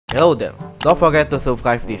Hello there, don't forget to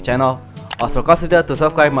subscribe this channel. Also consider to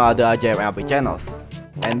subscribe my other AjayMLB channels.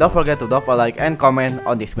 And don't forget to drop a like and comment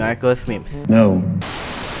on these Miraculous Memes. No.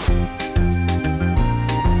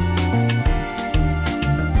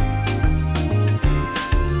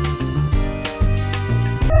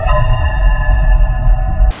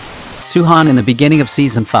 Suhan in the beginning of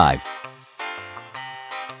Season 5.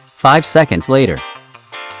 5 seconds later.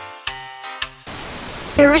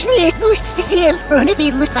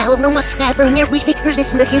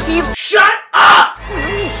 Shut up!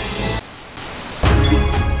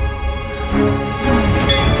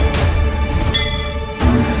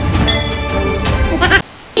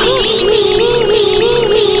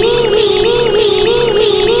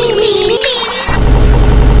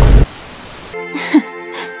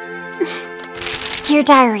 Dear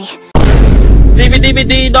Diary.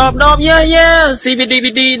 CBDBD dop dop, yeah yeah.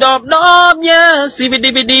 CBDBD dop dop, yeah.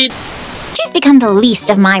 CBDBD. She's become the least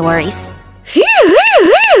of my worries.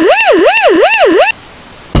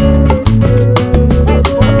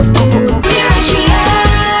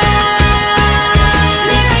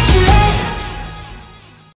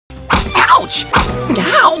 Ouch!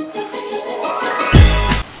 Ow!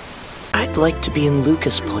 I'd like to be in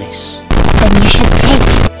Lucas' place. Then you should take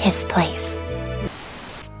his place.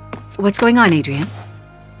 What's going on, Adrian?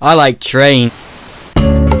 I like train.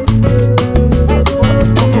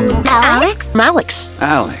 Alex? Alex.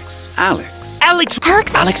 Alex. Alex? Alex.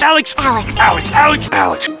 Alex?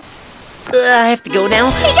 Alex. I have to go now.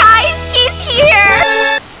 Hey guys, he's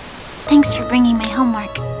here! Thanks for bringing my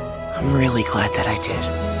homework. I'm really glad that I did.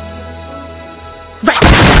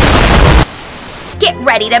 Get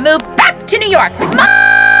ready to move back to New York,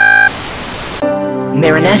 Mom!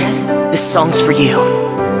 Marinette, this song's for you.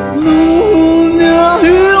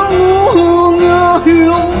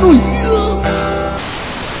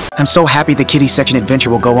 I'm so happy the kiddie section adventure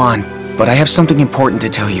will go on, but I have something important to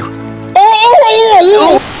tell you.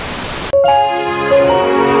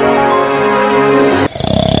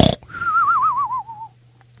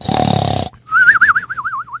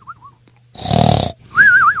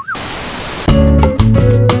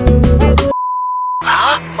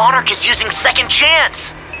 Monarch is using second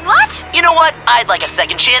chance. What? You know what? I'd like a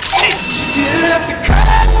second chance too.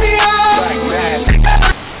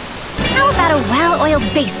 How about a well-oiled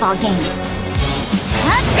baseball game?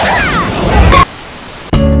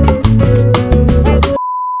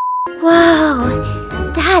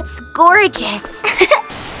 Whoa, that's gorgeous.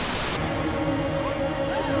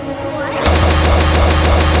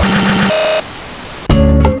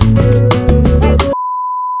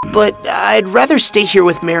 But I'd rather stay here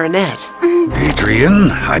with Marinette.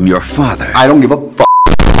 Adrian, I'm your father. I don't give a fuck.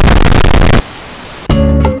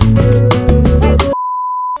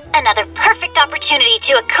 Another perfect opportunity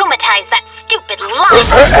to akumatize that stupid lie.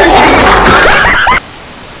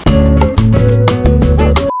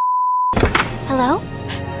 Hello?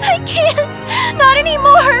 I can't. Not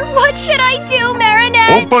anymore. What should I do,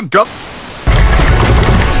 Marinette? Open up.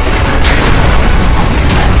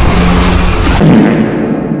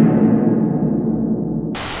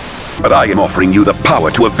 But I am offering you the power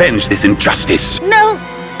to avenge this injustice. No,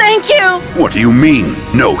 thank you! What do you mean,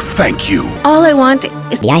 no thank you? All I want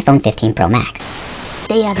is the iPhone 15 Pro Max.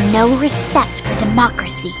 They have no respect for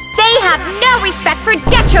democracy. They have no respect for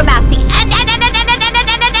detromacy.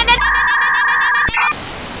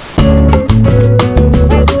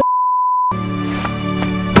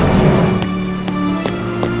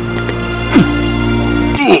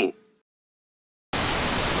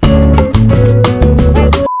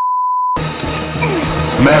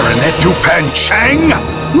 Marinette to Panchang?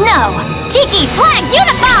 No! Tiki Flag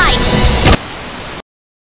Unified!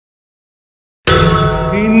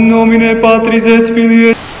 In nomine Patris et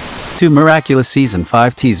Filii. 2 Miraculous Season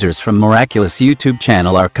 5 teasers from Miraculous YouTube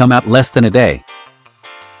channel are come out less than a day.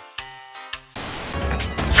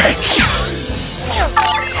 Fetch!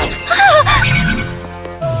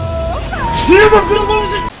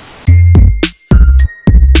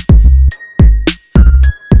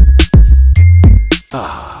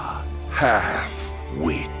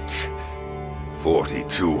 Half-wit.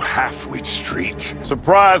 42 Half-Wit Street.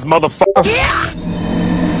 Surprise, motherfucker.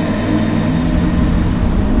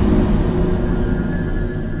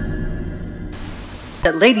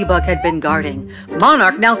 that Ladybug had been guarding.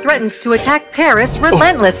 Monarch now threatens to attack Paris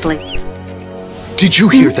relentlessly. Did you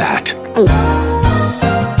hear that?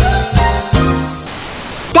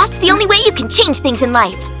 That's the only way you can change things in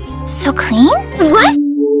life. So clean? What?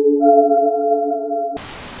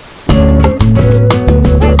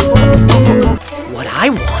 What I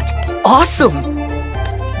want? Awesome!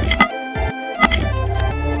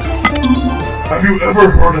 Have you ever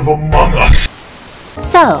heard of Among Us?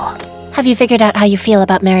 So, have you figured out how you feel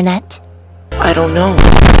about Marinette? I don't know.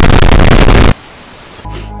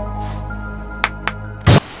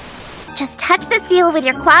 Just touch the seal with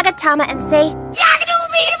your Quagatama and say,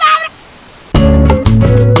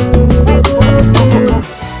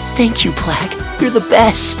 Thank you, Plague. You're the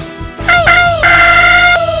best.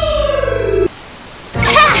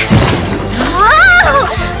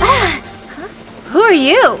 Who are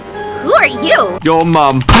you? Who are you? Your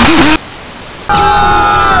mom.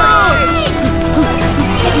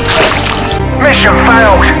 Mission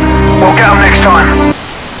failed. We'll get them next time.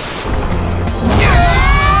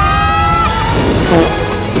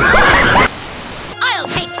 I'll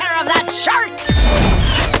take care of that shark!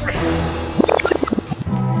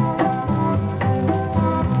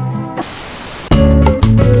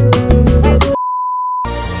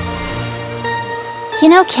 You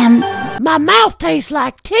know, Kim, My mouth tastes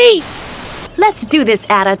like tea. Let's do this,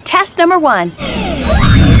 Ada. Test number 1.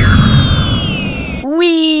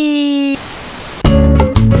 Wee.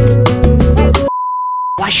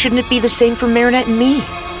 Why shouldn't it be the same for Marinette and me?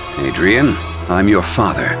 Adrian, I'm your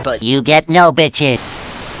father. But you get no bitches.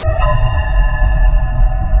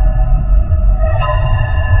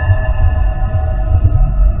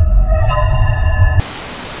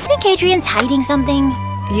 think Adrian's hiding something.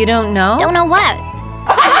 You don't know? Don't know what.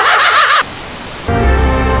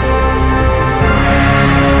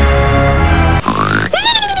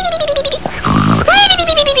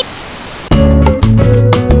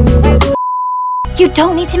 You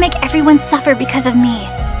don't need to make everyone suffer because of me.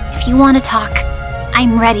 If you want to talk,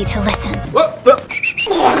 I'm ready to listen.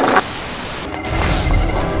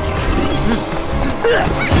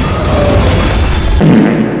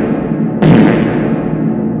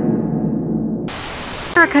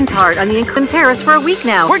 American Tart on the in Paris for a week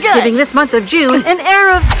now. We're good. Giving this month of June an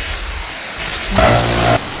air of...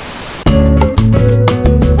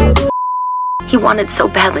 He wanted so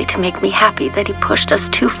badly to make me happy that he pushed us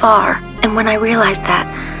too far. And when I realized that...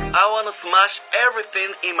 I want to smash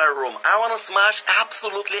everything in my room. I want to smash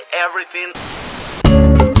absolutely everything.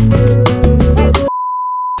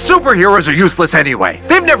 Superheroes are useless anyway.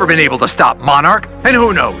 They've never been able to stop Monarch. And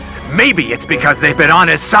who knows? Maybe it's because they've been on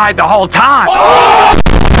his side the whole time. Oh!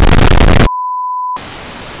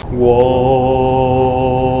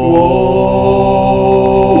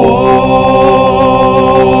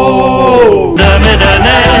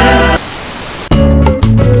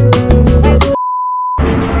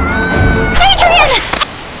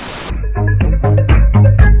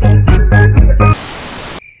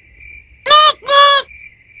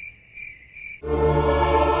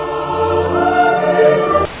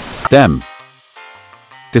 Them.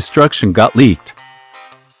 Destruction got leaked.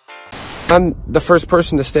 I'm the first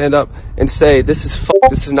person to stand up and say, this is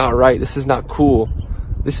this is not right, this is not cool,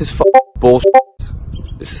 this is bullshit,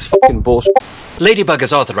 this is fucking bullshit. Ladybug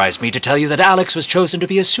has authorized me to tell you that Alex was chosen to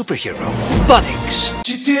be a superhero. Bunnings.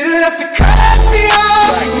 You didn't have to cut me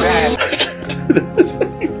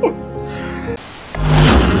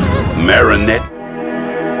off! Marinette.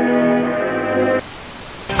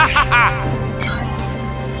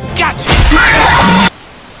 Gotcha!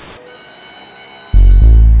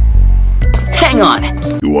 Hang on.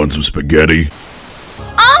 You want some spaghetti?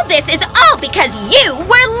 All this is all because you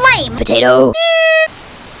were lame! Potato.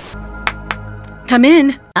 Come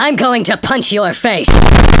in. I'm going to punch your face.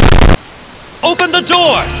 Open the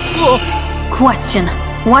door! Question.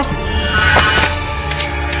 What?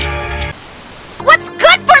 What's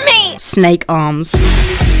good for me? Snake arms.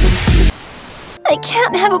 I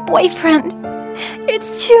can't have a boyfriend.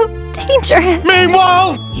 It's too dangerous.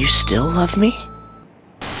 Meanwhile! You still love me?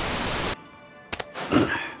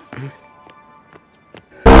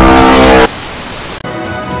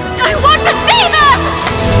 I want to see them!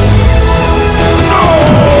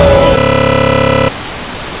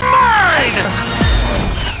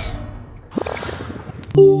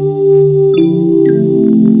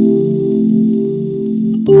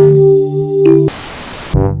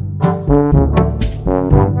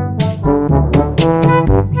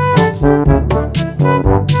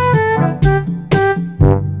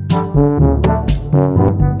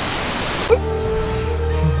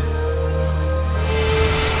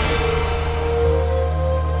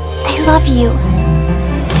 I love you.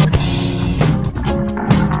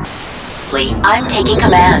 Fleet, I'm taking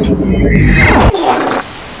command.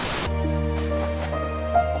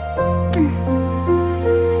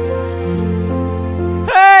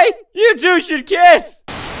 Hey! You two should kiss!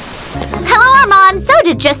 Hello, Armand. So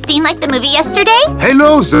did Justine like the movie yesterday?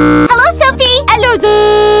 Hello, sir. Hello, Sophie. Hello,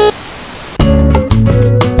 Zoe.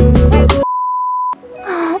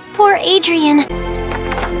 Oh, poor Adrian. Adrian.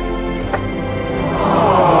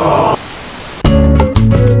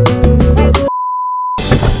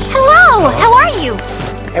 Hello, how are you?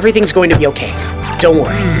 Everything's going to be okay. Don't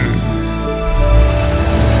worry.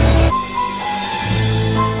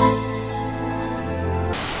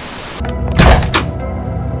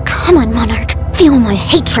 Come on, Monarch. Feel my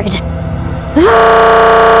hatred.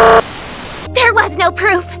 There was no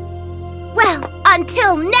proof. Well,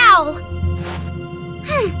 until now.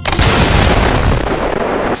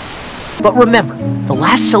 But remember, the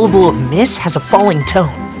last syllable of miss has a falling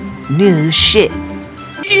tone. No shit.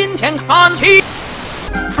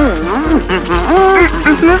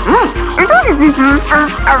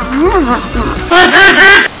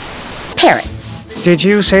 Paris. Did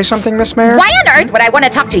you say something, Miss Mayor? Why on earth would I want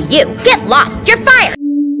to talk to you? Get lost! You're fired!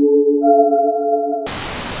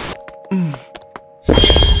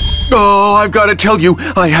 Oh, I've got to tell you,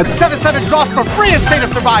 I had 7-7 draws for free and state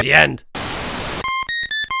of survival. The end.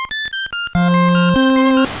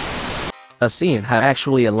 A scene how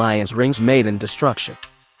actually alliance rings maiden destruction.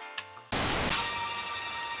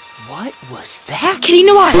 What was that? Kitty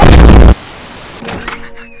Noir!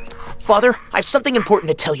 Father, I have something important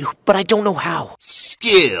to tell you, but I don't know how.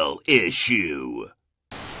 Skill issue.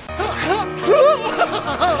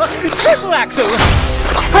 Triple axel.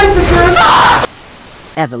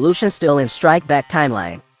 Evolution still in Strike Back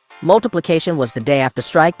timeline. Multiplication was the day after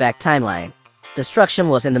Strike Back timeline. Destruction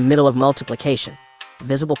was in the middle of multiplication.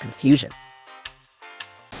 Visible confusion.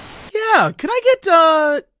 Yeah, can I get,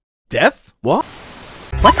 death? What?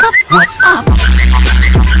 What's up? What's up?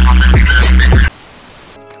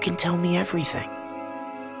 You can tell me everything.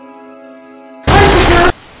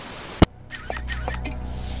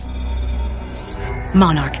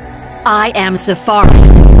 Monarch, I am Safari.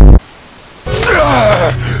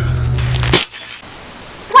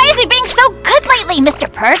 Why is he being so good lately,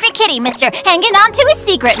 Mr. Perfect Kitty, Mr. Hanging on to his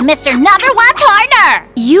secret, Mr. Number One Partner?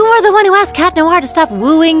 You were the one who asked Cat Noir to stop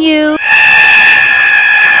wooing you.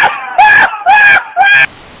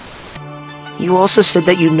 You also said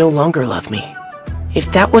that you no longer love me.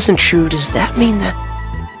 If that wasn't true, does that mean that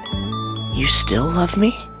you still love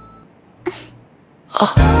me?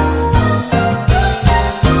 Oh.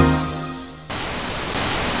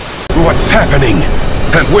 What's happening?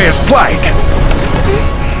 And where's Plague?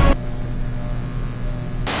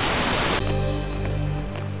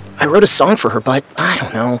 I wrote a song for her, but I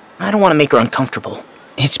don't know. I don't want to make her uncomfortable.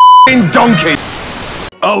 It's donkey!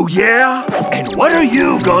 Oh yeah? And what are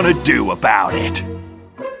you gonna do about it?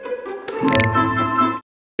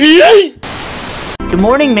 Good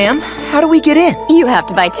morning, ma'am. How do we get in? You have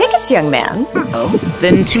to buy tickets, young man. Oh,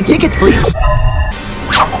 then 2 tickets, please.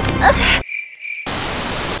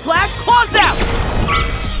 Black claws out!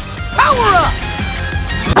 Power up!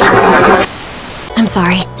 I'm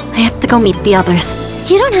sorry. I have to go meet the others.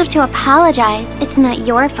 You don't have to apologize. It's not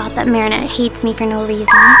your fault that Marinette hates me for no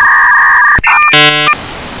reason.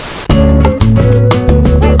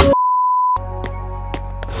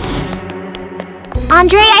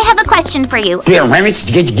 Andre, I have a question for you. Let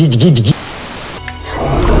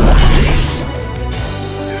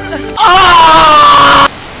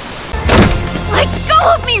go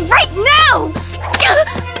of me right now!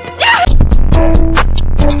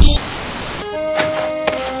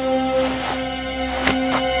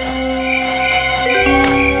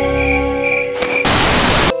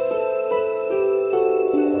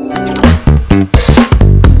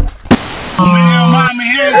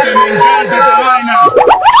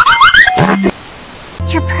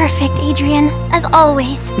 You're perfect, Adrian, as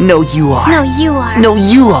always. No, you are. No, you are. No,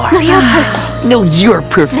 you are. No, you're perfect. No, you're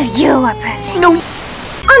perfect. No, you are perfect. No.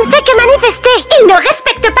 On fait que manifester. Il ne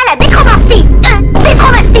respecte pas la décromatie.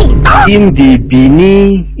 Décromatie. In the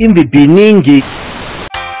beginning.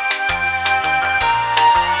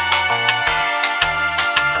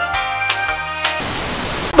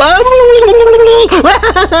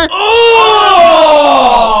 Oh!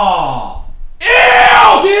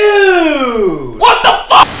 Ew! Dude! What the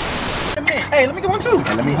fuck? Hey, let me get one too.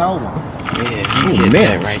 Hey, let me hold one. Yeah,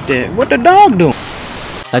 that right there. What the dog doing?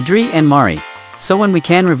 Adri and Mari. So when we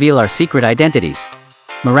can reveal our secret identities.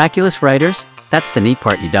 Miraculous writers, that's the neat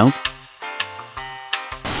part you don't.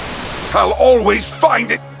 I'll always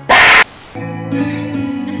find it.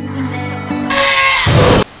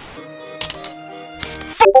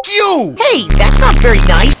 Fuck you! Hey, that's not very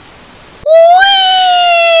nice.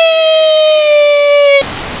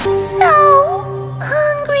 So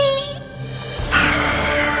hungry.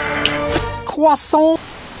 Croissant.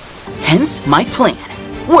 Hence my plan.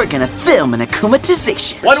 We're gonna film an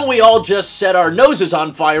akumatization. Why don't we all just set our noses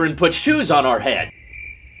on fire and put shoes on our head?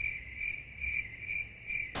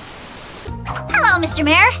 Mr.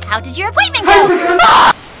 Mayor. How did your appointment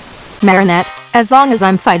go? Marinette, as long as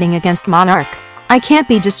I'm fighting against Monarch, I can't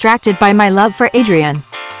be distracted by my love for Adrian.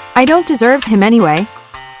 I don't deserve him anyway.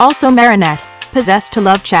 Also Marinette, possessed to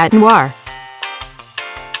love Chat Noir.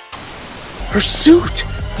 Her suit!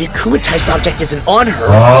 The akumatized object isn't on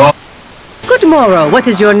her. Good morrow. What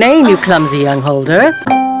is your name, you clumsy young holder?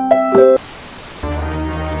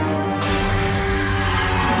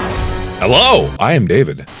 Hello, I am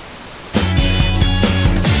David.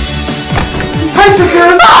 Hi,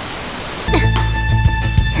 sisters!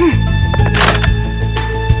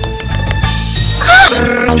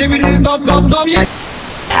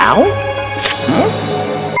 Ow?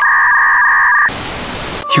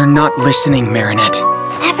 You're not listening, Marinette.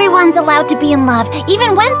 Everyone's allowed to be in love,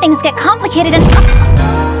 even when things get complicated and...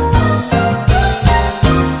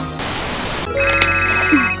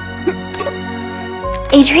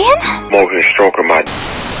 Adrian? Morgan Stroker,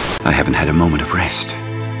 I haven't had a moment of rest.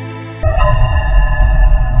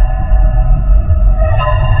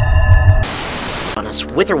 On us,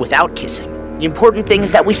 with or without kissing. The important thing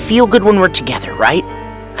is that we feel good when we're together, right?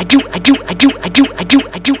 I do.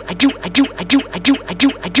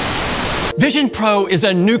 Vision Pro is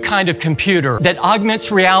a new kind of computer that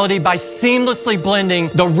augments reality by seamlessly blending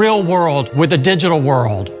the real world with the digital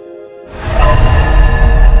world.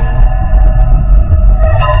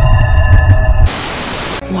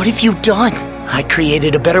 What have you done? I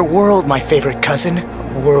created a better world, my favorite cousin.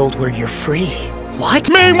 A world where you're free. What?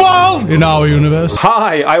 Meanwhile, in our universe.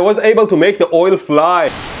 Hi, I was able to make the oil fly.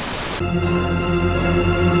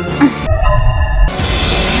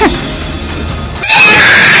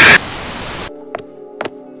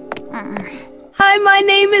 Hi, my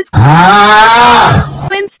name is...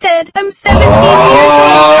 Instead, I'm 17 years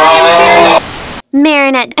old.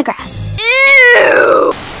 Marinette aggress.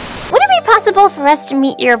 Ew! Would it be possible for us to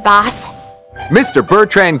meet your boss? Mr.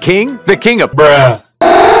 Bertrand King, the king of bruh.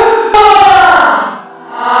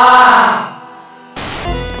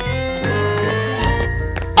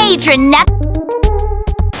 Adrian.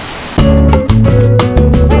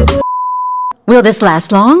 Will this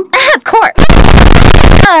last long? Of course.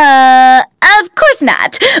 Of course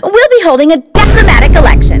not. We'll be holding a decromatic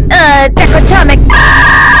election. Decrotomic.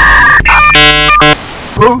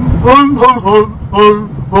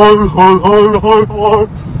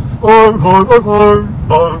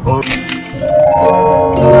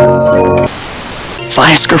 If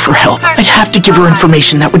I ask her for help, I'd have to give her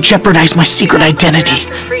information that would jeopardize my secret identity.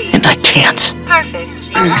 And I can't.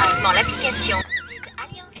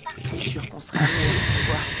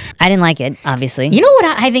 I didn't like it, obviously. You know what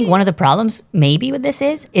I think one of the problems maybe with this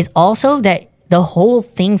is also that the whole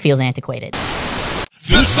thing feels antiquated.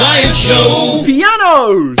 The Science Show!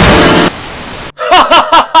 Pianos!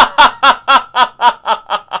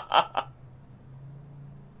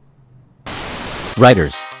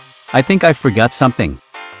 Writers, I think I forgot something.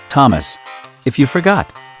 Thomas, if you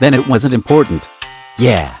forgot, then it wasn't important.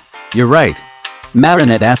 Yeah, you're right.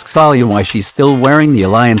 Marinette asks Alia why she's still wearing the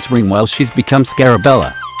alliance ring while she's become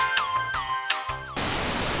Scarabella.